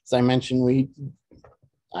 As I mentioned,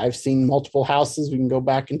 I've seen multiple houses. We can go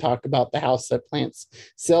back and talk about the house that plants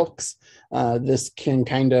silks. This can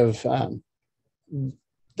kind of,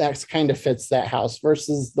 that kind of fits that house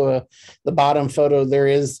versus the bottom photo. There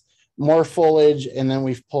is more foliage, and then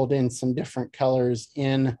we've pulled in some different colors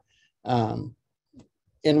in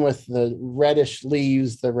with the reddish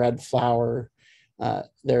leaves, the red flower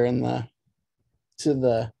there to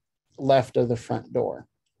the left of the front door.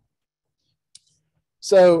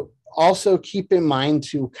 So also keep in mind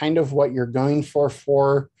to kind of what you're going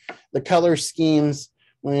for the color schemes.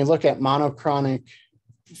 When we look at monochronic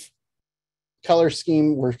color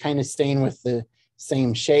scheme, we're kind of staying with the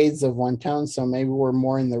same shades of one tone. So maybe we're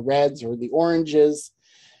more in the reds or the oranges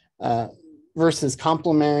versus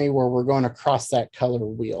complementary, where we're going across that color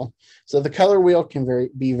wheel. So the color wheel can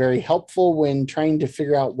be very helpful when trying to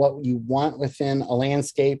figure out what you want within a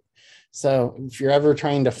landscape. So if you're ever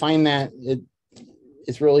trying to find that,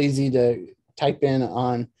 it's real easy to type in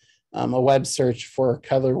on a web search for a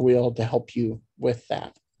color wheel to help you with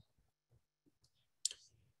that.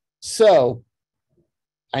 So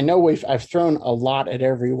I know I've thrown a lot at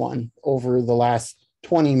everyone over the last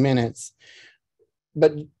 20 minutes,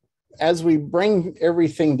 but as we bring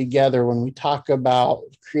everything together, when we talk about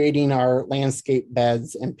creating our landscape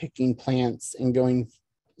beds and picking plants and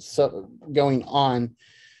going on,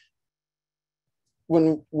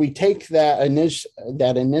 when we take that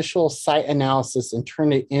initial site analysis and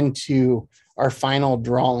turn it into our final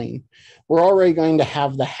drawing, we're already going to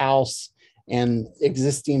have the house and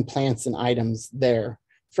existing plants and items there.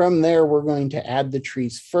 From there, we're going to add the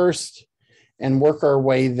trees first and work our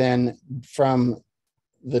way then from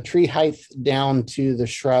the tree height down to the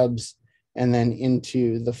shrubs and then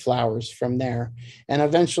into the flowers from there. And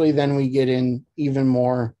eventually then we get in even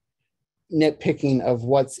more nitpicking of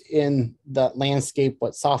what's in the landscape,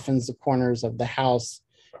 what softens the corners of the house,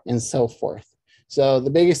 and so forth. So the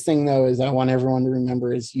biggest thing though is I want everyone to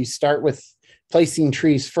remember is you start with placing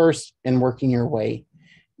trees first and working your way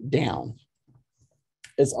down.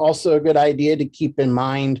 It's also a good idea to keep in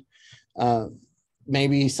mind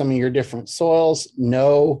maybe some of your different soils.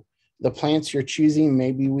 Know the plants you're choosing.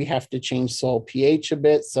 Maybe we have to change soil pH a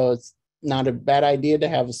bit, so it's not a bad idea to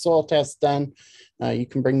have a soil test done. You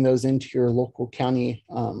can bring those into your local county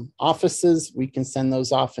offices. We can send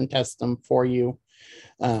those off and test them for you.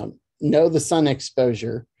 Know the sun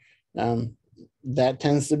exposure. That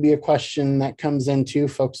tends to be a question that comes into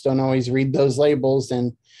folks don't always read those labels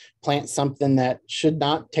and plant something that should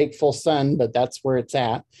not take full sun, but that's where it's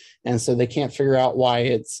at. And so they can't figure out why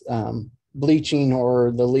it's bleaching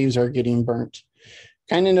or the leaves are getting burnt.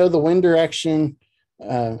 Kind of know the wind direction.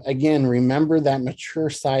 Again, remember that mature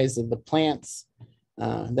size of the plants.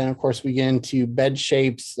 Then, of course, we get into bed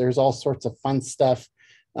shapes. There's all sorts of fun stuff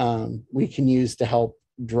we can use to help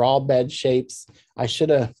draw bed shapes. I should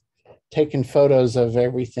have taken photos of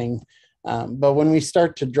everything. But when we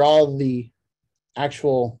start to draw the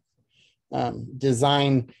actual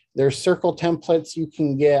design, there's circle templates you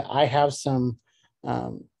can get. I have some,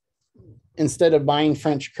 instead of buying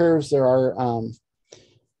French curves, there are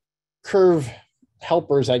curve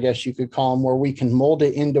helpers, I guess you could call them, where we can mold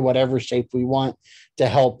it into whatever shape we want to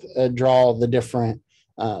help draw the different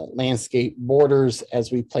landscape borders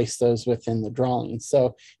as we place those within the drawing.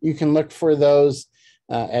 So you can look for those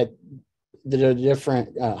at the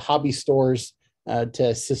different hobby stores to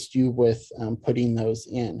assist you with putting those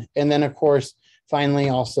in. And then, of course, finally,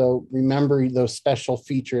 also remember those special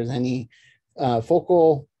features, any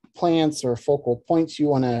focal plants or focal points you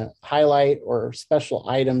want to highlight or special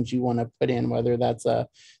items you want to put in, whether that's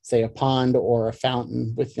say a pond or a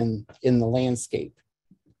fountain in the landscape.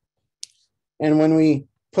 And when we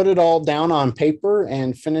put it all down on paper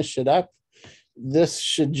and finish it up, this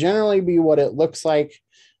should generally be what it looks like.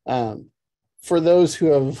 For those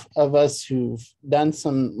of us who've done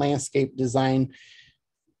some landscape design,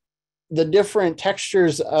 the different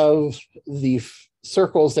textures of the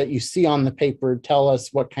circles that you see on the paper tell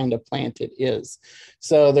us what kind of plant it is.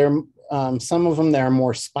 So there, some of them that are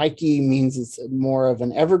more spiky means it's more of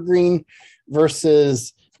an evergreen,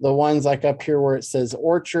 versus the ones like up here where it says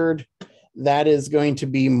orchard, that is going to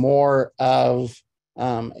be more of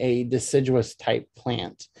a deciduous type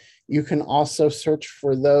plant. You can also search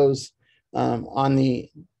for those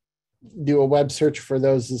do a web search for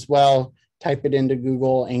those as well. Type it into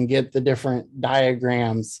Google and get the different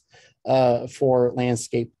diagrams for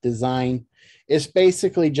landscape design. It's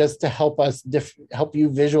basically just to help us help you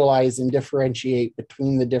visualize and differentiate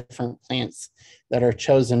between the different plants that are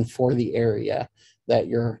chosen for the area that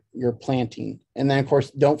you're planting. And then of course,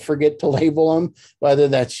 don't forget to label them, whether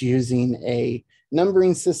that's using a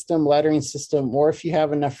numbering system, lettering system, or if you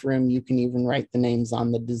have enough room, you can even write the names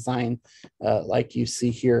on the design like you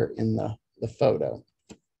see here in the photo.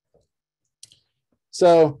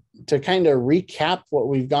 So to kind of recap what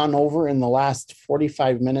we've gone over in the last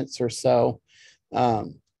 45 minutes or so,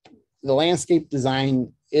 the landscape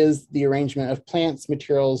design is the arrangement of plants,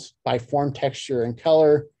 materials by form, texture, and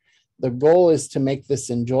color. The goal is to make this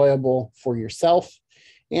enjoyable for yourself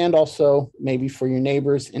and also maybe for your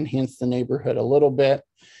neighbors, enhance the neighborhood a little bit.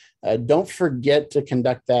 Don't forget to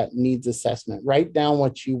conduct that needs assessment. Write down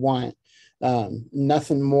what you want.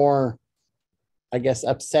 Nothing more, I guess,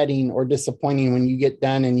 upsetting or disappointing when you get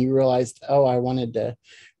done and you realized, oh, I wanted to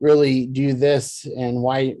really do this, and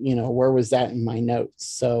why, where was that in my notes?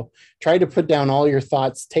 So try to put down all your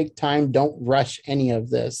thoughts, take time, don't rush any of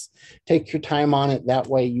this. Take your time on it. That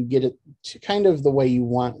way you get it to kind of the way you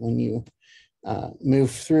want when you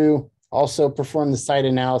move through. Also perform the site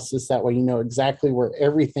analysis. That way you know exactly where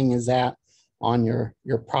everything is at on your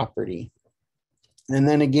property. And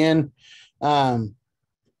then again,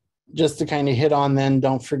 just to kind of hit on then,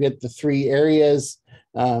 don't forget the 3 areas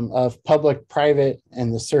of public, private,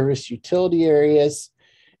 and the service utility areas.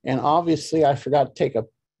 And obviously I forgot to take a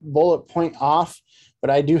bullet point off, but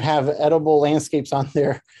I do have edible landscapes on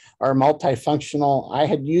there are multifunctional. I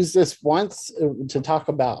had used this once to talk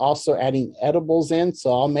about also adding edibles in,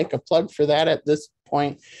 so I'll make a plug for that at this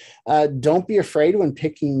point. Don't be afraid when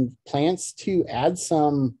picking plants to add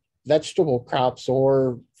some vegetable crops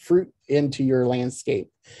or fruit into your landscape.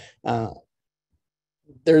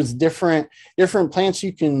 There's different plants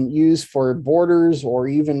you can use for borders, or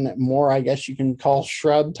even more, I guess you can call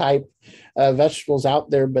shrub type vegetables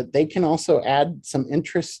out there, but they can also add some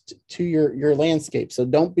interest to your landscape. So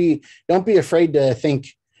don't be afraid to think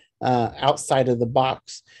outside of the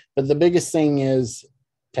box. But the biggest thing is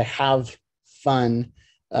to have fun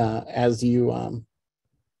as you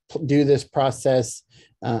do this process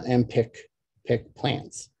and pick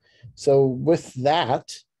plants. So with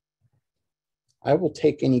that, I will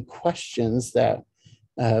take any questions that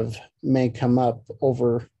may come up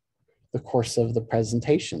over the course of the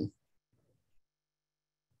presentation.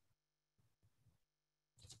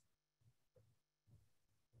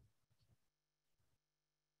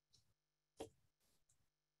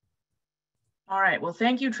 All right, well,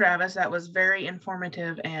 thank you, Travis. That was very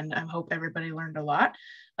informative, and I hope everybody learned a lot.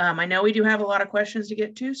 I know we do have a lot of questions to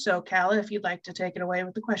get to, so Calla, if you'd like to take it away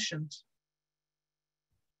with the questions.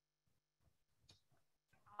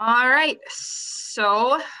 All right,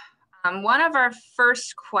 so one of our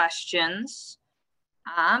first questions,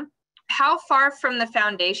 how far from the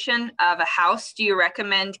foundation of a house do you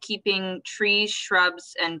recommend keeping trees,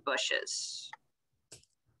 shrubs, and bushes?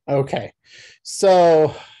 Okay,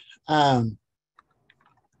 so there's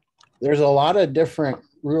a lot of different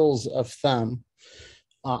rules of thumb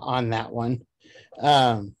on that one.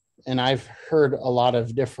 And I've heard a lot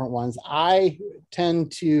of different ones. I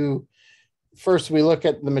tend to, first we look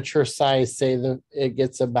at the mature size, say that it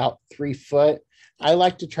gets about 3 foot. I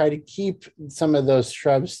like to try to keep some of those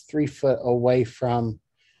shrubs 3 foot away from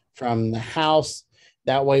the house.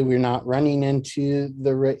 That way we're not running into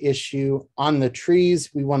the issue. On the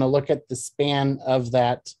trees, we want to look at the span of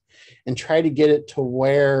that and try to get it to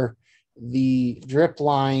where the drip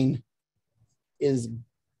line is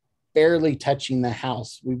barely touching the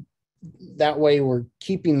house. That way we're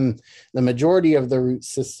keeping the majority of the root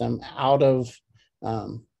system out of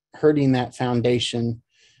hurting that foundation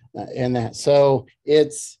and that. So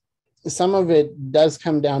some of it does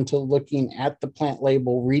come down to looking at the plant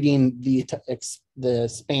label, reading the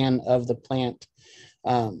span of the plant.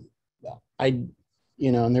 And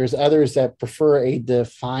there's others that prefer a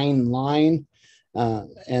defined line.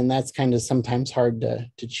 And that's kind of sometimes hard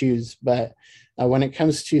to choose. But when it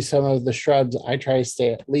comes to some of the shrubs, I try to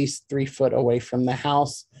stay at least 3 foot away from the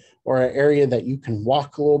house, or an area that you can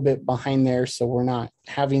walk a little bit behind there, so we're not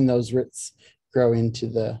having those roots grow into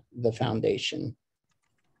the foundation.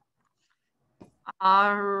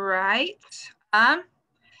 All right.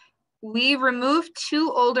 We removed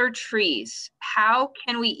 2 older trees. How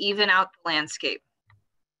can we even out the landscape?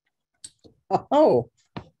 Oh,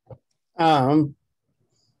 I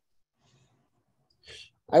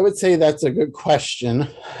would say that's a good question,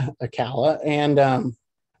 Akala. And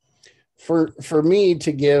for me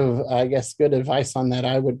to give, I guess, good advice on that,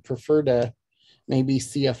 I would prefer to maybe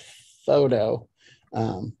see a photo.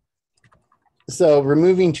 So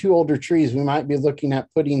removing 2 older trees, we might be looking at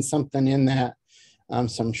putting something in that,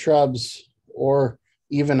 some shrubs, or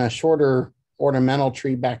even a shorter ornamental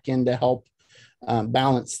tree back in to help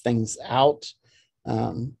balance things out.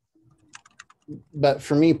 But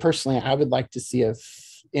for me personally, I would like to see a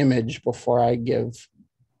image before I give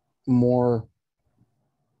more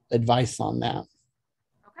advice on that.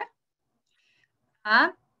 Okay.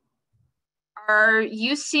 Are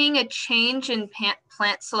you seeing a change in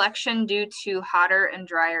plant selection due to hotter and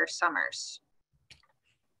drier summers?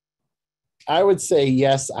 I would say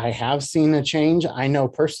yes, I have seen a change. I know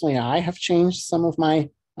personally I have changed some of my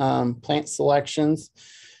plant selections.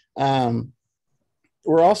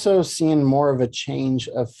 We're also seeing more of a change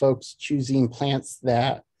of folks choosing plants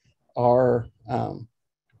that are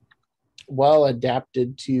well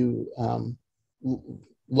adapted to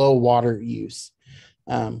low water use.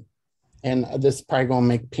 And this is probably going to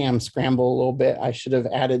make Pam scramble a little bit. I should have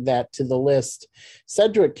added that to the list.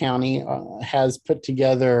 Sedgwick County has put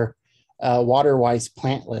together a water-wise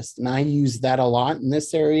plant list, and I use that a lot in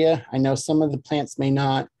this area. I know some of the plants may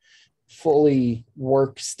not fully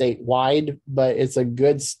work statewide, but it's a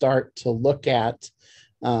good start to look at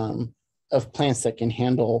of plants that can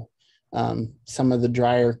handle some of the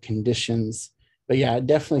drier conditions. But yeah,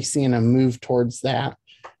 definitely seeing a move towards that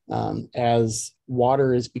as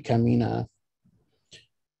water is becoming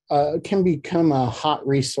can become a hot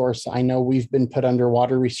resource. I know we've been put under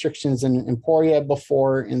water restrictions in Emporia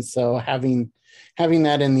before, and so having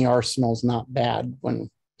that in the arsenal is not bad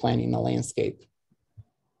when planning a landscape.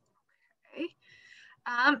 Okay.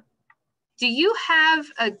 Do you have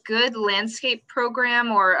a good landscape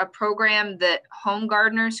program or a program that home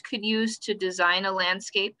gardeners could use to design a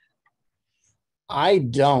landscape? I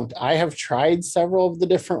don't. I have tried several of the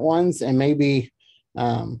different ones, and maybe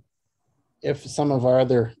if some of our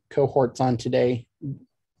other cohorts on today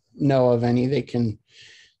know of any,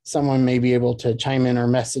 someone may be able to chime in or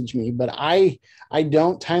message me, but I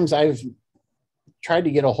don't. Times I've tried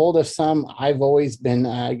to get a hold of some, I've always been,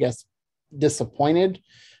 I guess, disappointed.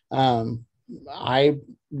 But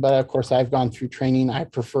of course I've gone through training. I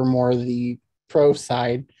prefer more the pro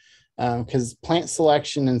side, because plant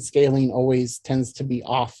selection and scaling always tends to be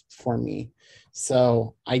off for me.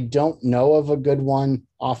 So I don't know of a good one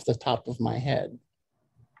off the top of my head.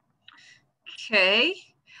 Okay.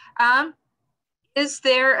 Is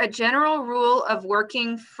there a general rule of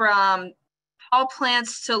working from tall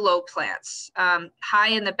plants to low plants? High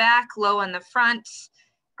in the back, low in the front?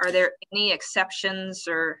 Are there any exceptions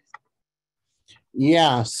or?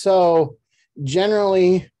 Yeah, so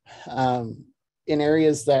generally, in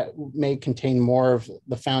areas that may contain more of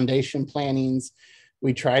the foundation plantings,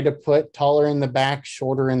 we try to put taller in the back,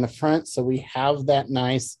 shorter in the front, so we have that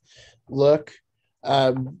nice look.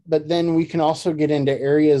 But then we can also get into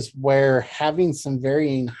areas where having some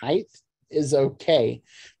varying height is okay,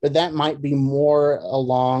 but that might be more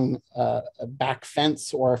along a back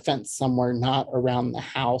fence or a fence somewhere, not around the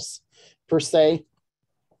house per se.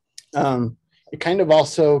 It kind of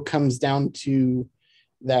also comes down to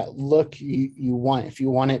that look you want. If you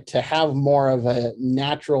want it to have more of a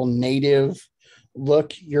natural native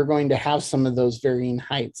look, you're going to have some of those varying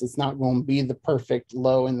heights. It's not going to be the perfect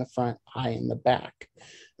low in the front, high in the back.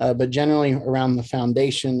 But generally around the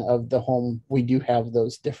foundation of the home, we do have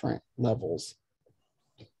those different levels.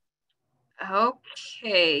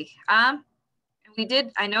 Okay. I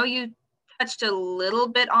know you touched a little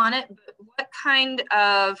bit on it, but what kind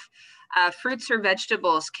of fruits or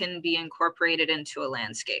vegetables can be incorporated into a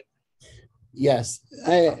landscape? Yes.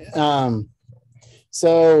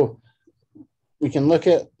 So we can look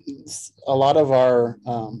at a lot of our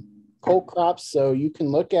cold crops. So you can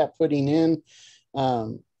look at putting in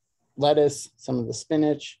lettuce, some of the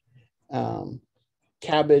spinach,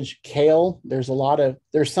 cabbage, kale. There's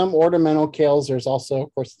some ornamental kales. There's also,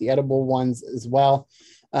 of course, the edible ones as well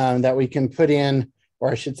that we can put in, or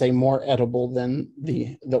I should say more edible than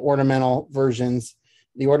the ornamental versions.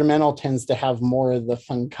 the ornamental tends to have more of the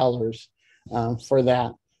fun colors for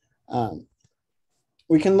that.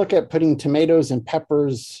 We can look at putting tomatoes and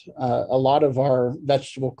peppers, a lot of our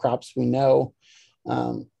vegetable crops we know,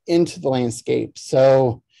 into the landscape.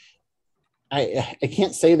 So I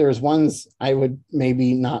can't say there's ones I would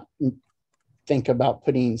maybe not think about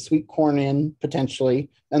putting sweet corn in potentially,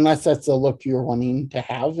 unless that's a look you're wanting to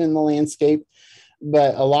have in the landscape.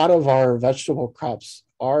 But a lot of our vegetable crops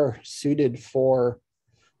are suited for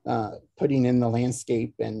putting in the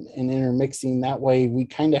landscape and intermixing. That way we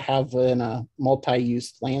kind of have a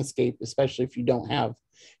multi-use landscape, especially if you don't have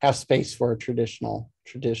space for a traditional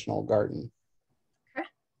garden.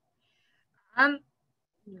 Okay.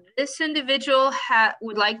 This individual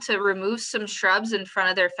would like to remove some shrubs in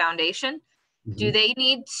front of their foundation. Mm-hmm. Do they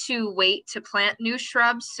need to wait to plant new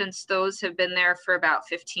shrubs since those have been there for about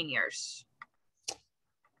 15 years?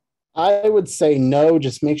 I would say no,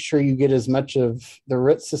 just make sure you get as much of the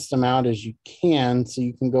root system out as you can so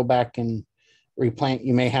you can go back and replant.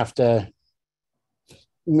 You may have to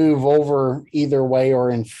move over either way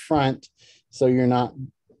or in front so you're not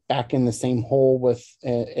back in the same hole with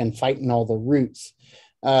and fighting all the roots.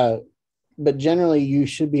 But generally you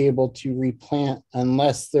should be able to replant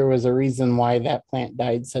unless there was a reason why that plant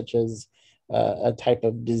died, such as a type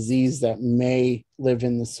of disease that may live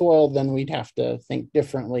in the soil. Then we'd have to think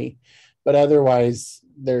differently. But otherwise,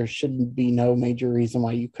 there shouldn't be no major reason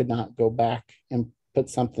why you could not go back and put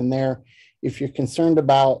something there. If you're concerned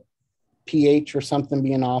about pH or something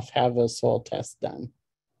being off, have a soil test done.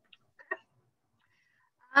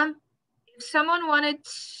 If someone wanted,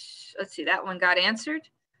 let's see, that one got answered.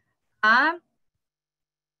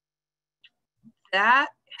 That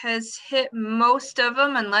has hit most of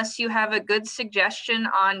them, unless you have a good suggestion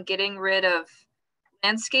on getting rid of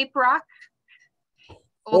landscape rock,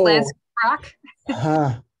 landscape rock.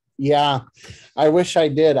 Yeah, I wish I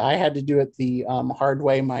did. I had to do it the hard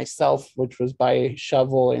way myself, which was by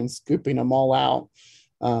shovel and scooping them all out.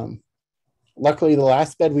 Luckily, the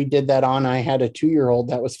last bed we did that on, I had a 2-year-old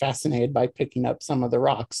that was fascinated by picking up some of the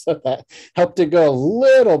rocks. So that helped it go a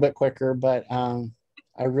little bit quicker, but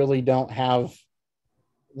I really don't have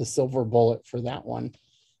the silver bullet for that one.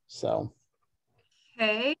 So.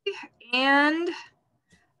 Okay. And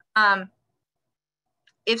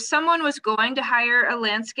if someone was going to hire a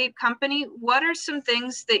landscape company, what are some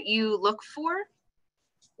things that you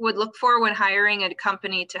would look for when hiring a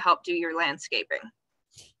company to help do your landscaping?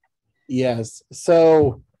 Yes.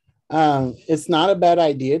 So it's not a bad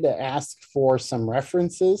idea to ask for some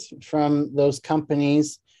references from those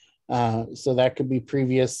companies. So that could be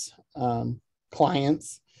previous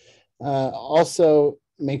clients. Also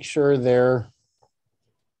make sure they're,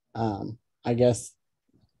 I guess,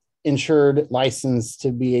 insured, licensed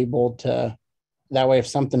to be able to, that way if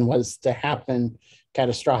something was to happen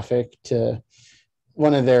catastrophic to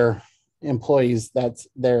one of their employees, that's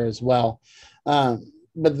there as well.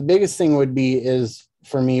 But the biggest thing would be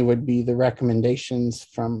the recommendations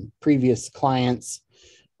from previous clients,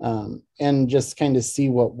 and just kind of see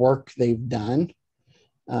what work they've done.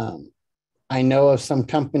 I know of some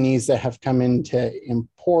companies that have come into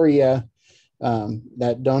Emporia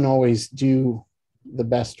that don't always do the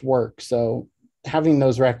best work. So having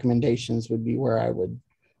those recommendations would be where I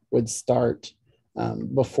would start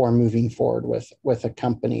before moving forward with a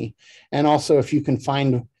company. And also if you can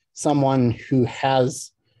find someone who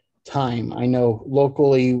has time. I know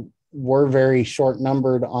locally we're very short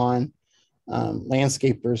numbered on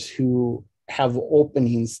landscapers who have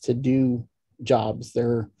openings to do jobs.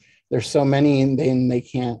 There's so many, and then they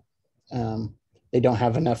can't, they don't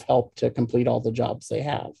have enough help to complete all the jobs they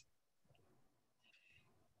have.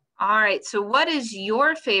 All right, so what is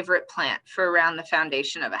your favorite plant for around the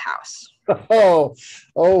foundation of a house?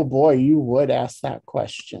 Oh boy, you would ask that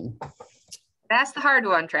question. That's the hard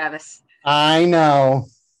one, Travis. I know.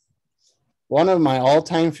 One of my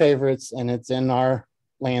all-time favorites, and it's in our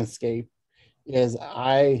landscape, is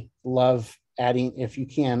I love adding, if you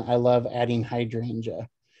can, I love adding hydrangea.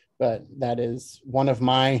 But that is one of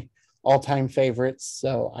my all-time favorites,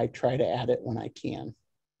 so I try to add it when I can.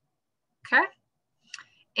 Okay.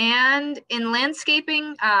 And in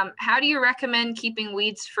landscaping, how do you recommend keeping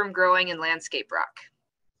weeds from growing in landscape rock?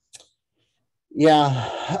 Yeah,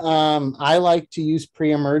 I like to use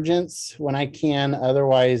pre-emergence when I can.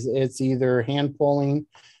 Otherwise, it's either hand pulling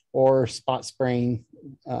or spot spraying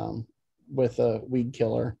with a weed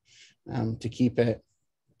killer to keep it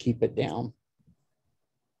down.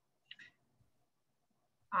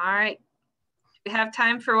 All right. Do we have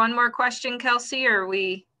time for one more question, Kelsey, or are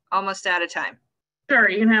we almost out of time? Sure,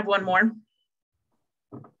 you can have one more.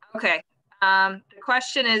 Okay. The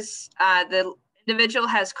question is, the Individual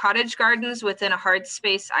has cottage gardens within a hard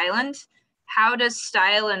space island. How does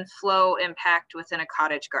style and flow impact within a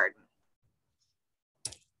cottage garden?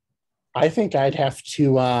 I think I'd have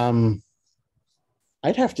to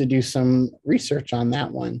do some research on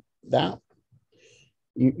that one.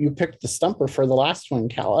 You picked the stumper for the last one,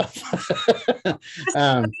 Calla.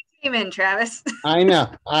 Came in, Travis. I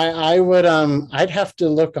know. I would I'd have to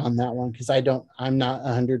look on that one because I'm not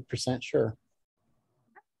 100% sure.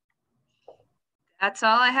 That's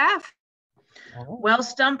all I have. Well,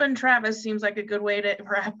 stumping Travis seems like a good way to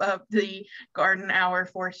wrap up the garden hour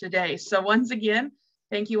for today. So once again,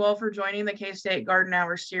 thank you all for joining the K-State Garden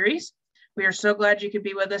Hour series. We are so glad you could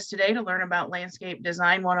be with us today to learn about Landscape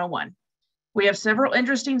Design 101. We have several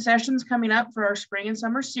interesting sessions coming up for our spring and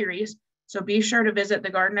summer series, so be sure to visit the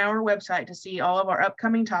Garden Hour website to see all of our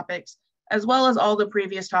upcoming topics, as well as all the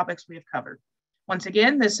previous topics we have covered. Once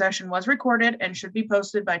again, this session was recorded and should be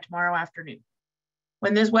posted by tomorrow afternoon.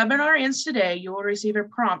 When this webinar ends today, you will receive a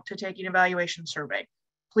prompt to take an evaluation survey.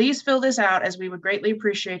 Please fill this out as we would greatly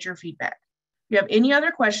appreciate your feedback. If you have any other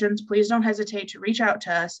questions, please don't hesitate to reach out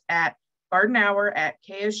to us at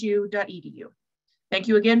gardenhour@ksu.edu. Thank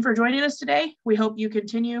you again for joining us today. We hope you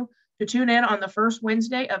continue to tune in on the first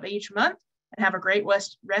Wednesday of each month and have a great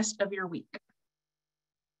rest of your week.